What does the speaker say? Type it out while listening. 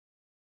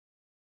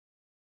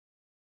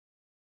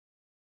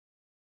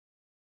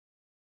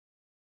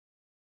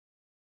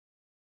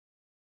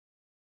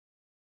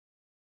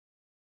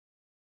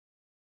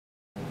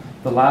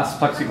The last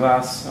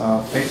plexiglass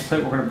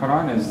faceplate we're going to put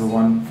on is the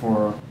one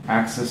for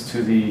access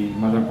to the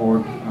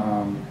motherboard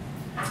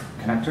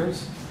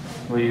connectors.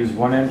 We'll use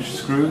 1-inch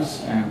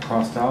screws and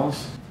cross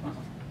dowels.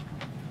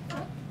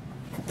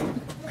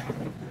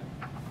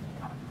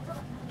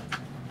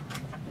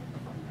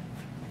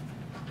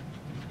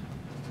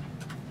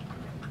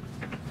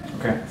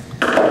 Okay,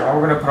 now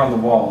we're going to put on the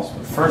walls.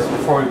 But first,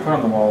 before we put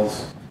on the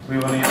walls, we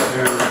will need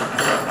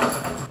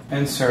to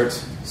insert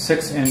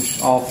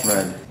 6-inch all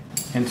thread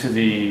into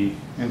the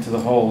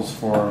holes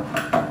for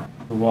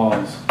the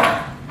walls.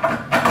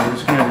 We're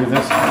just going to do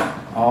this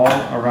all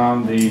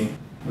around the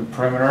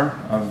perimeter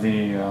of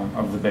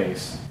the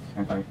base.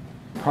 Okay.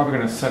 Probably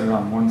going to set it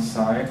on one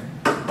side,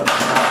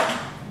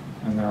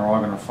 and they're all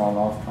going to fall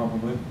off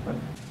probably, but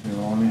we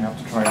will only have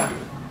to try to do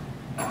it.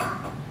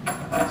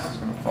 This is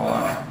going to fall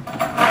out.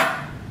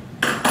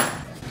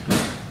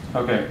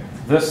 Okay,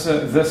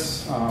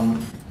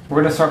 we're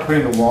going to start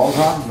putting the walls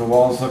on. The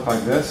walls look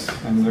like this,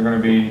 and they're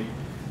going to be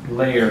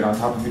layered on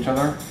top of each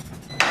other.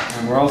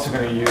 And we're also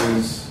going to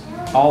use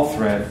all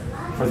thread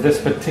for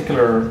this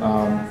particular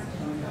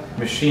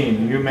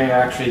machine. You may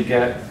actually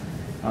get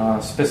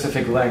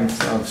specific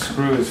lengths of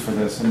screws for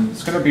this, and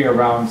it's going to be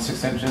around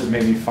 6 inches,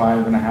 maybe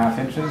 5.5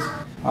 inches.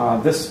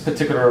 This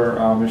particular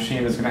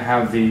machine is going to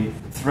have the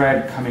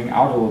thread coming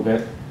out a little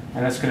bit,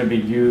 and it's going to be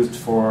used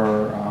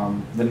for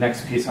the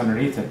next piece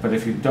underneath it. But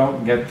if you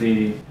don't get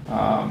the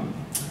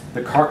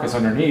carcass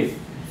underneath,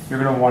 you're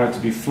going to want it to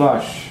be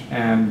flush,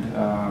 and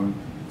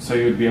so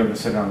you'd be able to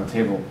sit it on the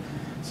table.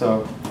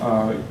 So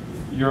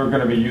you're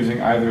going to be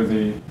using either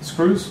the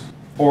screws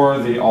or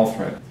the all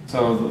thread.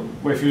 So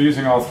if you're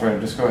using all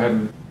thread, just go ahead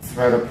and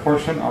thread a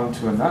portion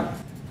onto a nut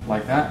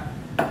like that.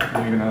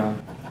 And you're going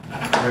to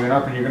bring it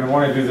up, and you're going to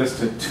want to do this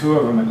to 2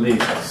 of them at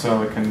least,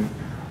 so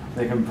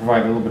they can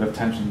provide a little bit of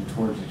tension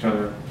towards each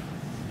other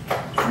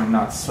and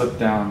not slip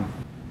down.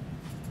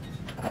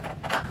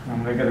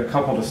 I'm going to get a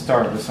couple to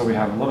start, just so we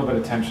have a little bit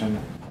of tension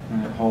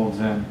and it holds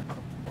in.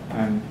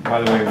 And by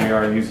the way, we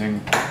are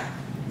using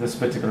this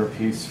particular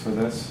piece for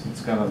this.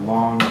 It's got a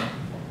long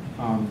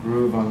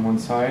groove on one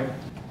side,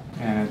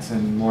 and it's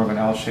in more of an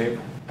L shape.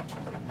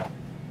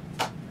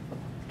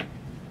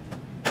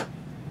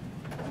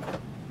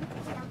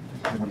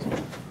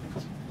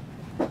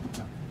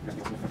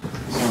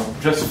 So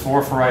just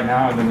 4 for right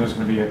now, and then there's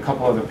going to be a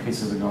couple other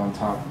pieces that go on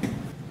top.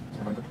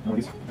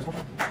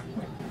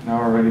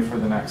 Now we're ready for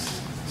the next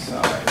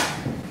side.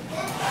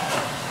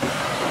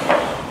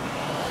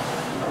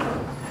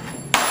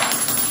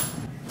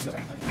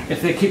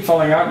 If they keep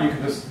falling out, you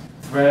can just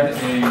thread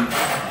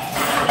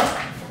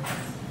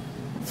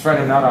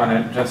a nut on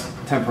it just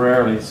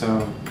temporarily,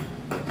 so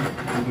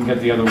you can get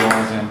the other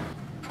walls in.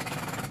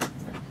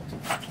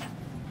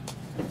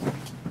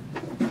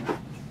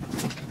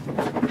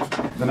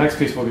 The next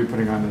piece we'll be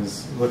putting on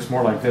looks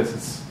more like this.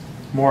 It's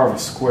more of a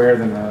square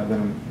than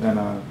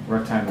a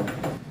rectangle.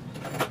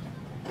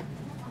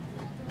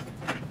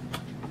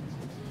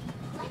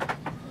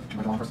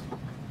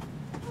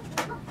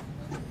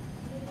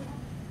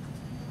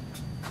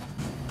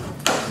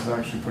 This is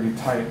actually pretty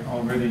tight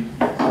already.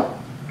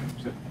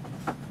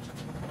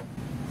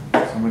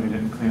 Somebody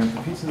didn't clean up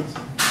the pieces.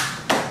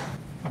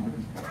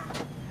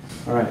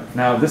 Alright,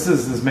 now this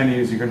is as many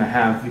as you're going to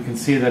have. You can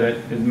see that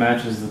it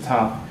matches the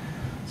top.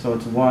 So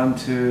it's 1,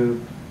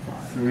 2,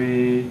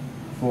 3,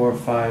 4,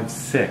 5,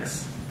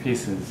 6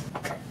 pieces.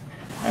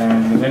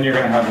 And then you're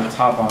going to have the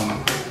top on.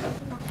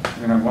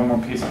 You're going to have one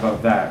more piece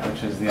above that,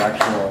 which is the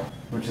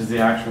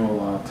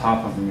actual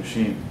top of the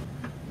machine.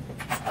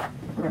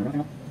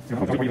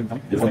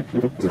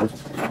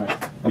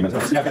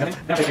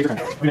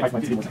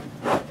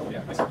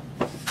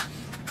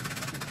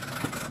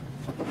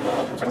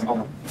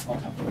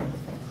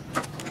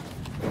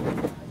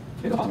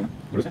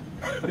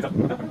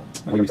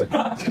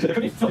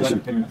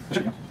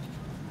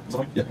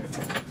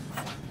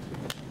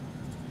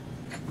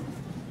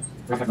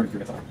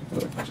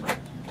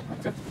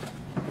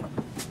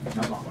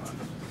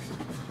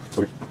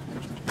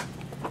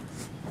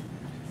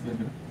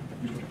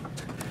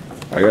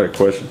 I got a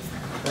question.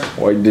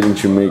 Why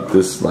didn't you make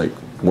this like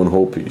one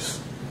whole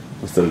piece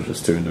instead of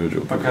just 2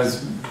 individual pieces?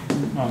 Because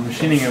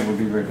machining it would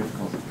be very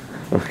difficult.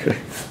 Okay.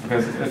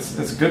 Because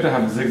it's good to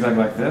have a zigzag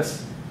like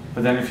this,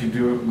 but then if you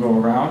do go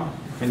around,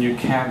 then you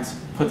can't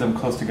put them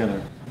close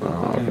together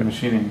in the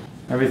machining.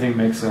 Everything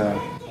makes a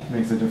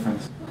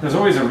difference. There's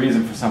always a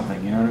reason for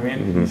something, you know what I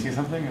mean? You see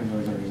something, there's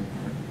always a reason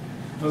for it.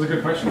 That was a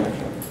good question,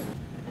 actually.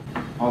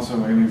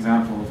 Also, an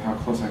example of how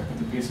close I put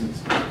the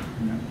pieces.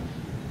 You know?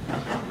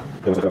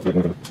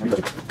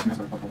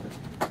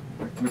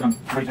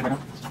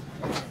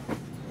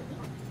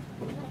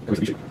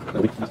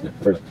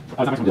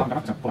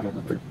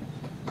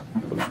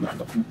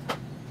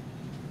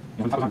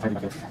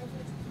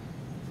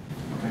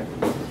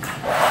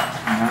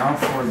 Now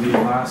for the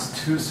last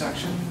 2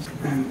 sections.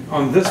 And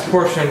on this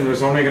portion,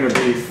 there's only going to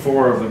be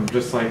 4 of them,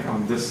 just like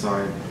on this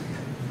side,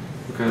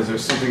 because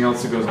there's something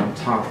else that goes on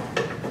top.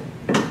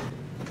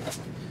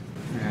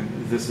 And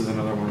this is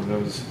another one of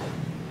those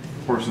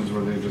portions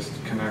where they just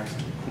connect.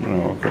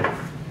 Oh, okay.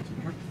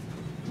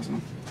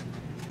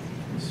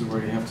 This is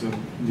where you have to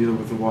deal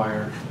with the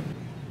wire.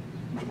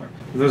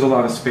 There's a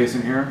lot of space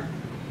in here.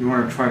 You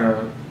want to try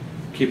to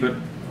keep it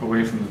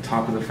away from the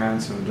top of the fan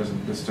so it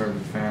doesn't disturb the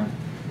fan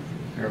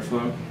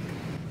airflow.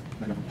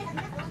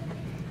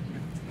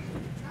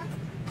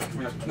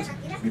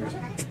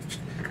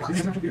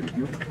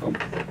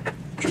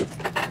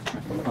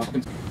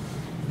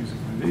 Using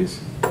one of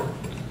these.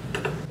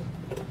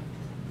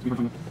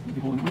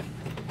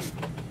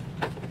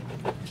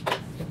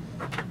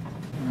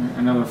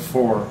 Another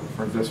 4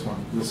 for this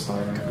one, this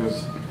side, and it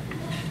goes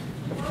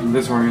in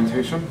this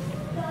orientation.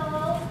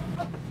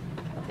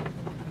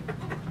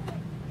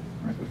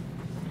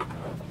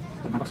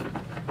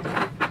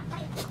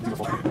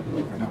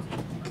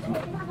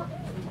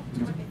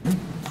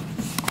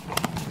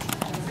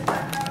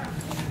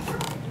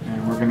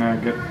 And we're gonna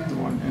get the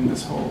one in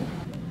this hole.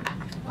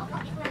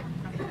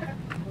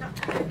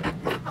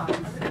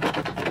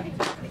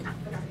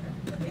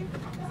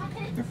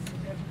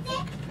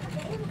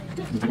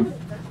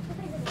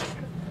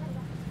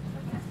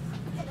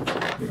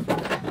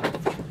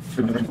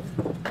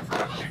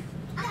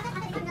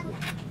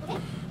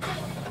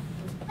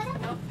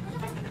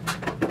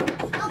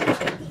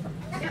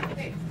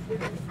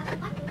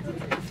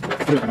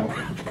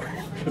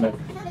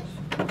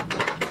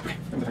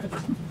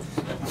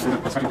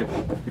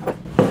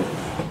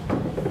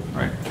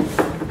 Right.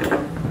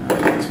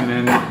 This one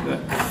in that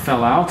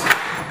fell out.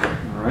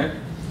 All right.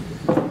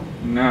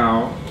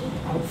 Now,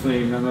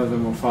 hopefully none of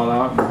them will fall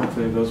out, and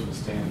hopefully those will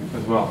stay in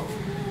as well.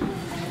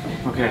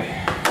 Okay.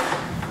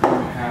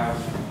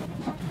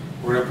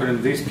 We're going to put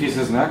in these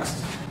pieces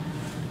next.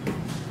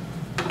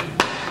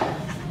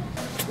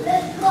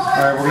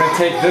 Alright, we're going to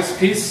take this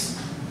piece,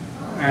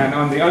 and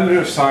on the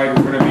underside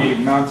we're going to be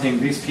mounting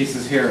these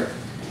pieces here.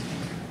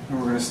 And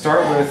we're going to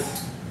start with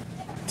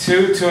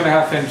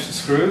 2.5 inch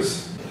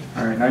screws.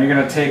 Alright, now you're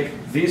going to take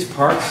these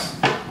parts,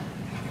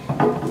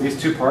 these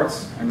 2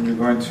 parts, and you're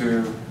going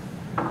to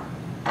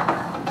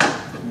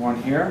one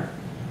here,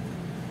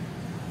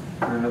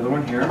 and another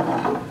one here.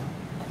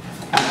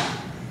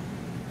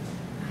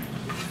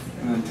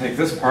 And then take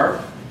this part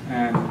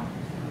and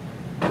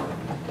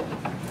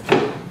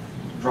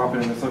drop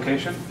it in this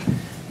location.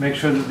 Make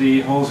sure that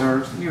the holes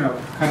are,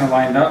 kind of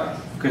lined up,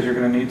 because you're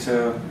going to need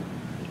to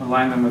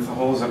align them with the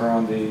holes that are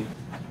on the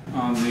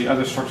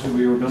other structure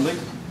we were building.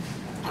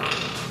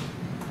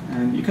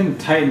 And you can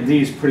tighten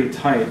these pretty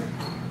tight.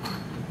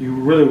 You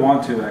really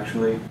want to,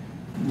 actually.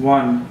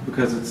 1,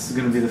 because it's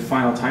going to be the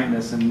final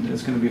tightness, and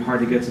it's going to be hard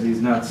to get to these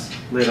nuts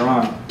later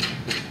on.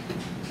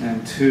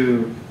 And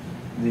 2,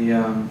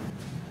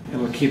 it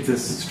will keep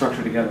this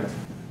structure together.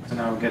 So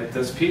now we'll get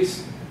this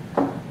piece.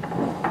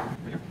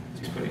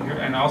 Just put it here.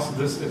 And also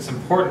it's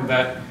important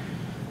that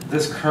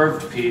this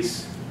curved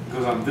piece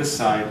goes on this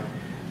side,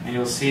 and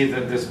you'll see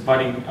that this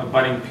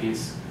budding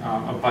piece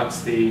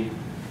abuts the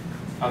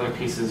other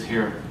pieces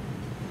here.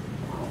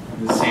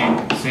 The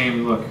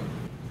same look.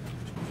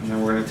 And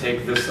then we're going to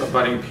take this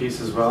abutting piece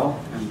as well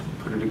and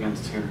put it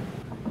against here.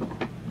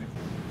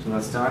 So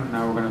that's done.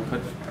 Now we're going to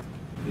put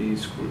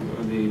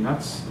the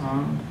nuts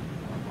on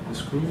the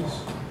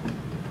screws.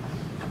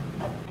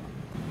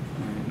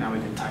 And now we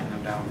can tighten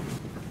them down.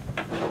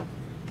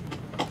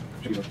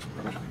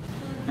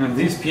 And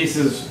these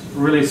pieces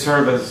really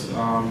serve as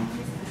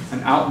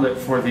an outlet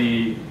for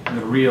the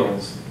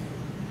reels.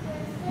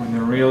 When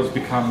the reels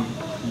become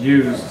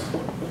used,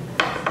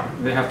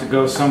 they have to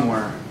go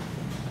somewhere.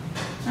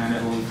 And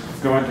it will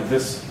go into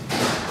this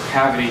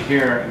cavity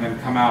here and then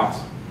come out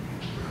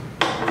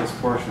of this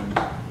portion.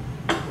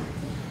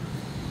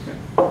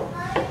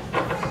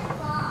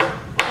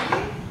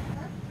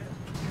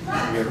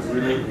 Get it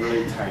really,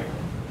 really tight.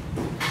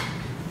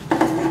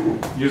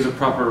 Use a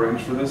proper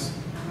wrench for this,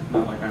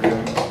 not like I'm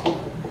doing.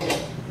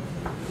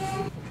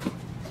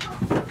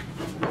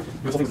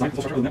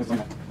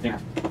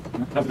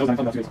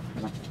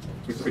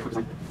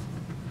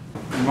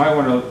 You might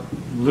want to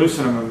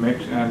loosen them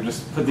and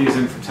just put these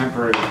in for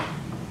temporary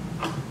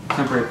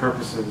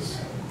purposes,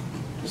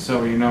 just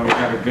so you know you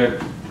got a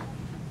good.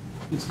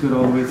 It's good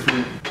all the way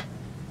through.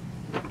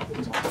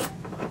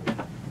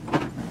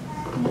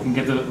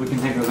 We can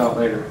take those out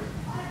later.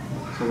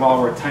 So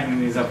while we're tightening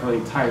these up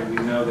really tight, we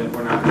know that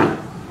we're not going to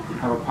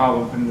have a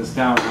problem putting this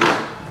down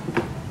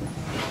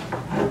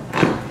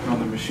on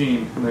the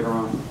machine later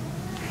on.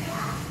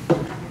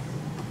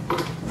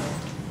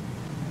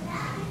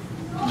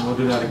 And we'll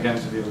do that again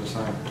to the other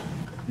side.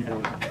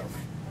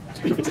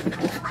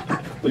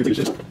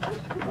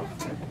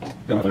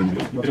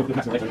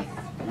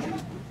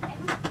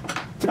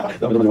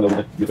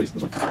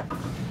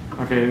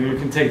 Okay, you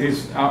can take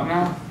these out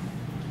now,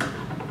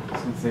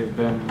 since they've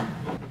been.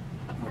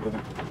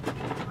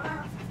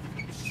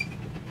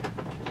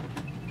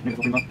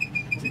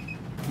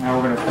 Now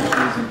we're going to push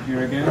these in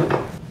here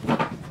again.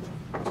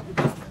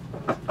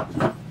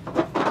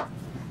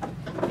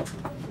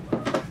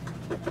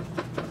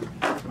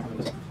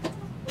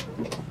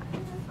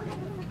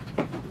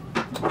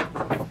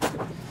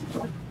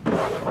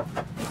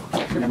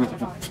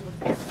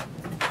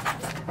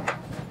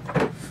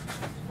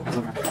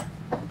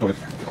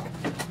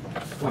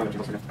 Okay.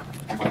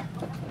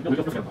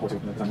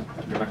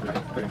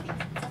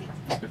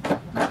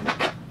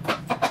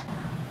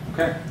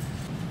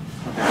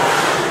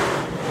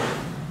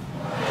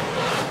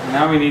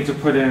 Now we need to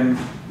put in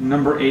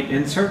number 8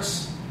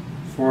 inserts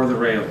for the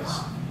rails.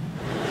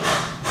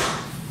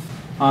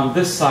 On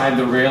this side,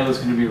 the rail is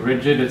going to be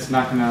rigid. It's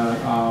not going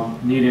to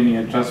need any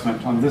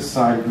adjustment. On this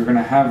side, we're going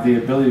to have the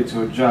ability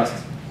to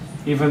adjust.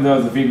 Even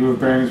though the V-groove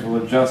bearings will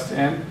adjust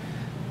in,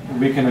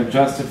 we can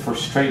adjust it for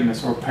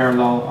straightness or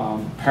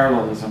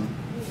parallelism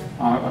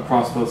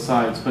across both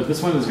sides. But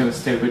this one is going to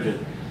stay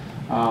rigid.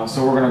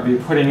 So we're going to be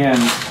putting in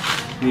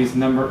these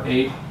number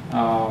 8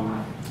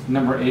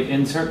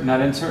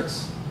 nut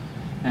inserts,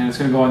 and it's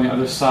going to go on the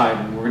other side.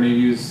 And we're going to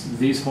use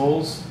these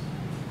holes,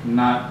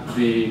 not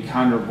the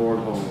counter board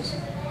holes.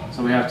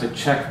 So we have to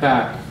check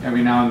back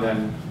every now and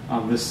then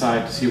on this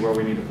side to see where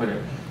we need to put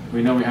it.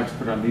 We know we have to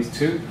put it on these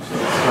two, so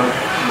let's start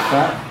with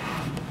that.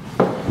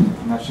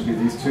 And that should be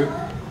these two.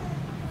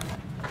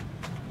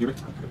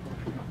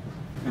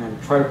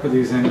 And try to put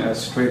these in as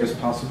straight as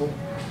possible.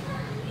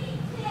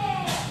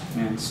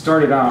 And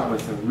start it out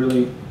with a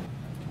really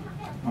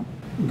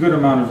good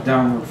amount of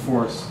downward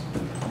force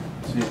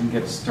so you can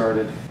get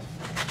started.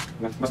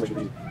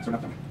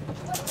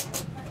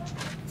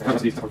 And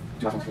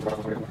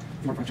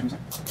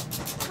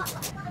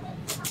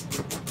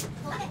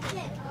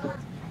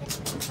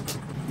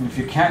if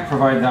you can't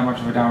provide that much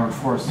of a downward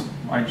force,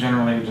 I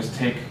generally just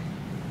take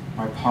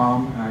my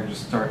palm and I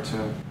just start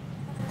to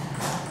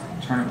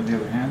turn it with the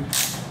other hand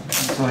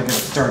until I get it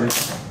started.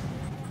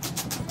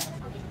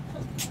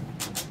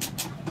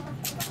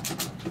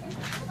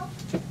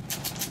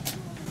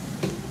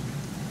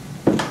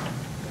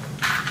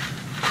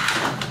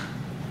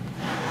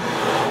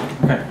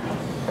 Okay,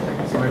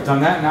 so we've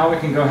done that. Now we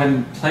can go ahead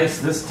and place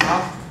this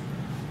top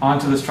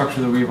onto the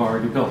structure that we've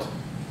already built.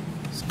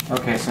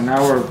 Okay, so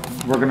now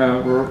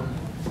we're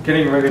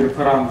getting ready to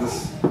put on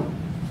this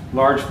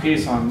large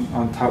piece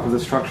on top of the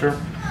structure.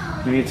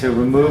 We need to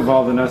remove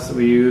all the nuts that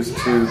we use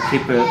to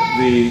keep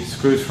the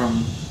screws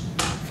from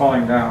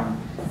falling down.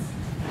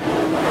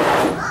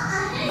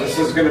 This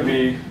is going to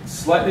be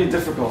slightly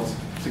difficult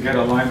to get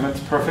alignments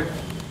perfect.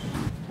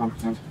 I'm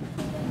going to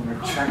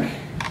check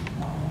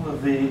all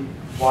of the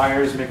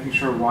wires, making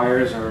sure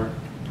wires are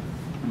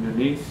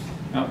underneath.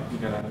 Oh, you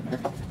got out of there.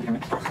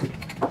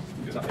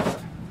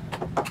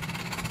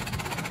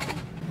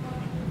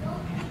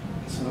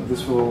 So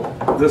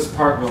this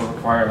part will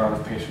require a lot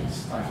of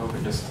patience. I hope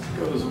it just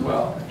goes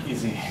well,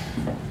 easy.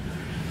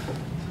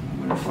 I'm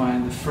going to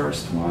find the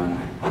first one.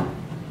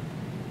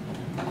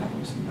 That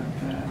wasn't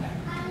that bad.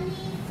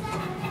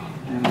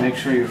 And make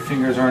sure your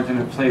fingers aren't in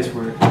a place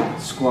where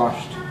it's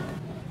squashed.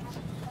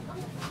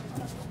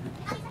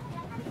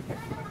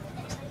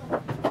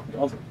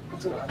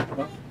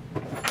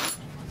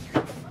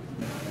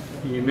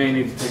 You may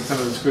need to take some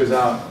of the screws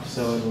out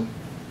so it'll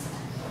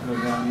go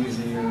down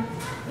easier.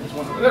 There's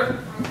one over there.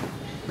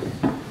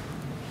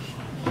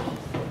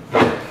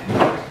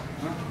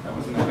 That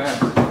wasn't that bad.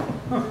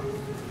 Huh.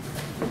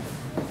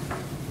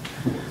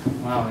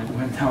 Wow, it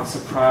went down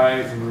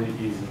surprisingly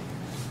easy.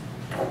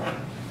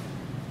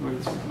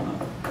 Alright.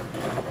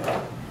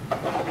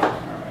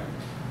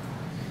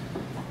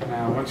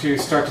 Now, once you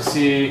start to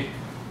see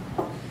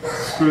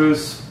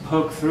screws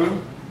poke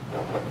through,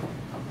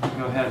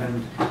 go ahead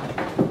and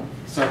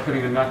start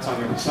putting the nuts on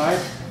the other side.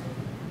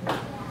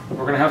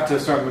 We're going to have to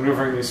start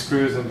maneuvering these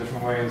screws in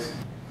different ways.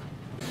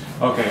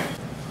 Okay,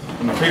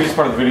 in the previous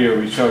part of the video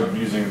we showed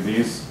using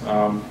these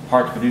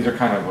parts, but these are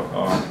kind of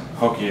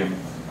hokey and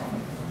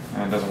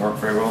it doesn't work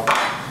very well.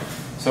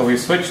 So we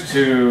switched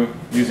to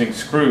using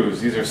screws.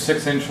 These are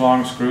 6-inch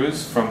long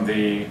screws from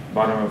the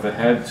bottom of the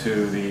head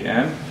to the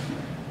end,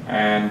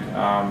 and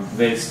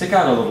they stick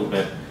out a little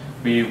bit.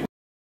 We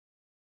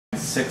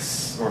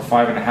 6 or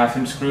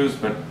 5.5-inch screws,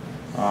 but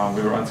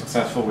we were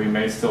unsuccessful. We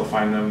may still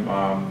find them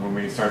when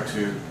we start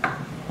to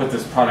put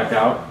this product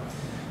out.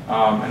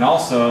 And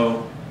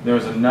also,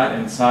 there's a nut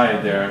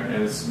inside there,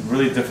 and it's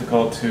really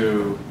difficult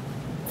to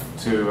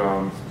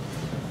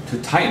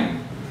tighten.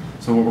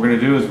 So what we're going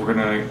to do is we're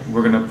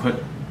going to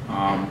put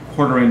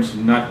 1/4-inch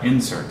nut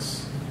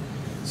inserts.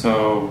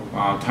 So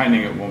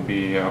tightening it won't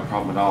be a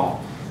problem at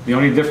all. The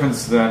only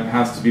difference that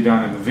has to be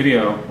done in the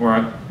video,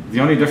 or the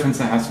only difference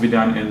that has to be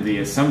done in the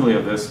assembly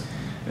of this,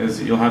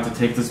 is you'll have to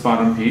take this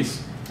bottom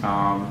piece,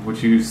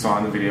 which you saw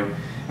in the video,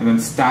 and then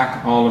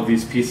stack all of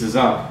these pieces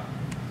up,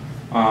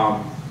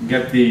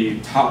 get the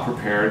top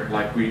prepared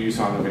like you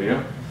saw in the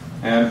video,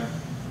 and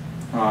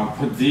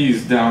put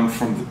these down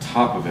from the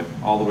top of it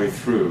all the way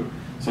through.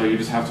 So you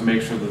just have to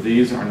make sure that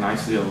these are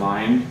nicely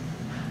aligned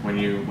when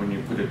you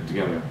put it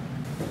together.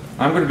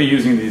 I'm going to be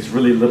using these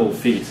really little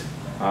feet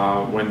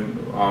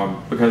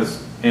because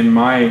in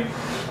my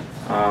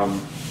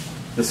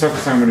the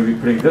surface I'm going to be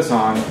putting this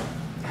on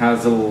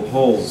has little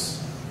holes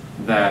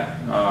that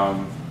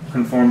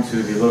conform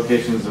to the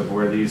locations of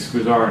where these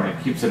screws are, and it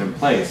keeps it in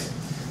place.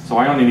 So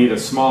I only need a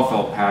small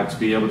felt pad to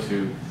be able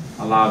to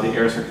allow the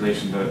air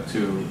circulation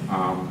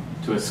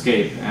to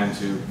escape and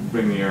to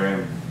bring the air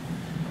in.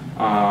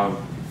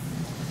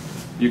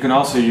 You can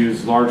also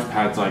use large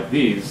pads like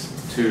these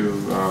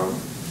to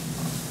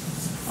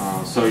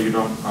so you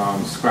don't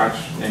scratch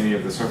any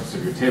of the surface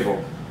of your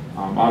table.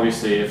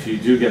 Obviously, if you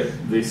do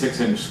get the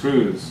 6-inch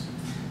screws,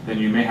 then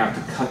you may have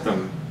to cut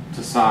them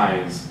to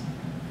size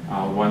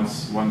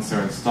once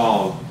they're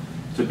installed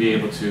to be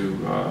able to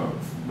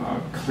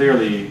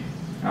clearly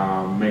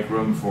make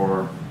room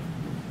for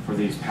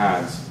these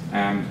pads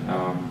and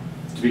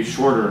to be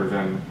shorter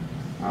than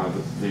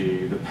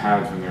the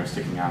pads when they're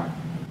sticking out.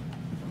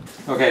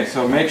 Okay,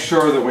 so make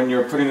sure that when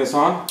you're putting this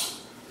on,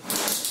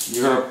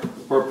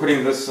 we're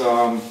putting this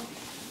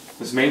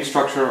this main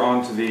structure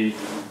onto the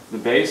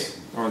base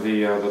or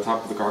the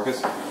top of the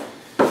carcass.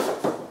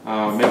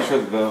 Make sure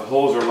that the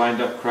holes are lined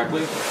up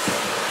correctly.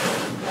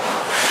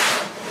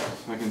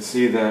 So I can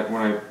see that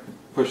when I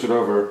push it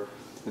over,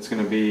 it's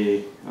going to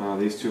be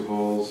these two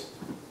holes,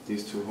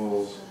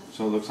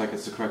 so it looks like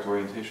it's the correct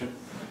orientation.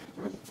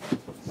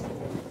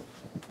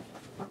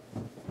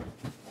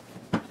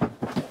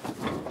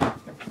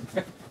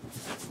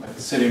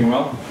 It's sitting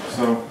well,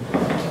 so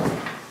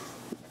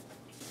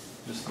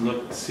just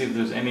look, see if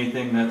there's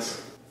anything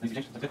that's...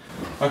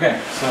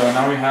 Okay, so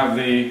now we have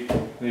the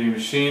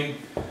machine.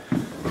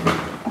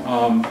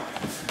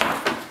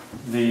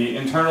 The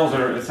internals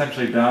are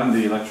essentially done,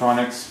 the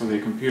electronics for the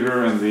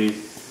computer and the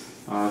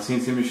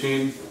CNC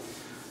machine.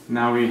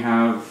 Now we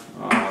have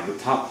the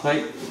top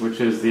plate, which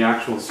is the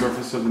actual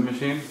surface of the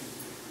machine.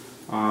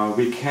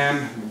 We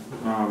can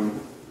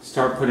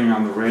start putting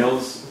on the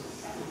rails,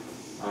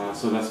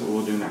 so that's what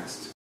we'll do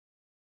next.